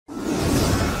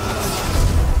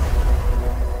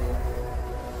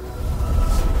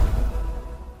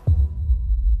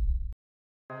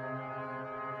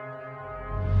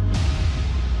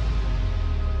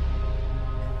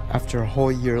After a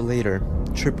whole year later,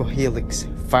 Triple Helix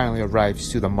finally arrives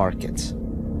to the market.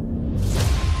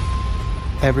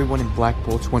 Everyone in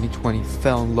Blackpool 2020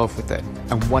 fell in love with it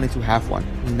and wanted to have one.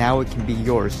 Now it can be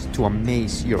yours to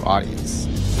amaze your audience.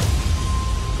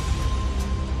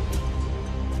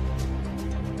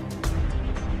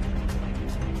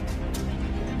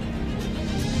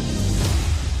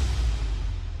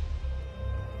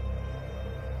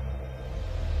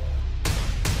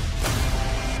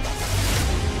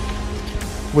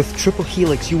 With Triple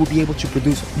Helix, you will be able to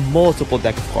produce multiple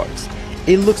deck of cards.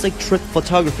 It looks like trick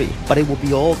photography, but it will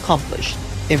be all accomplished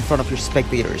in front of your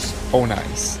spectators' own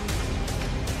eyes.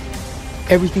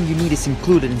 Everything you need is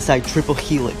included inside Triple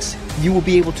Helix. You will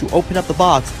be able to open up the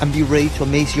box and be ready to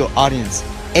amaze your audience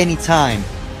anytime,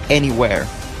 anywhere.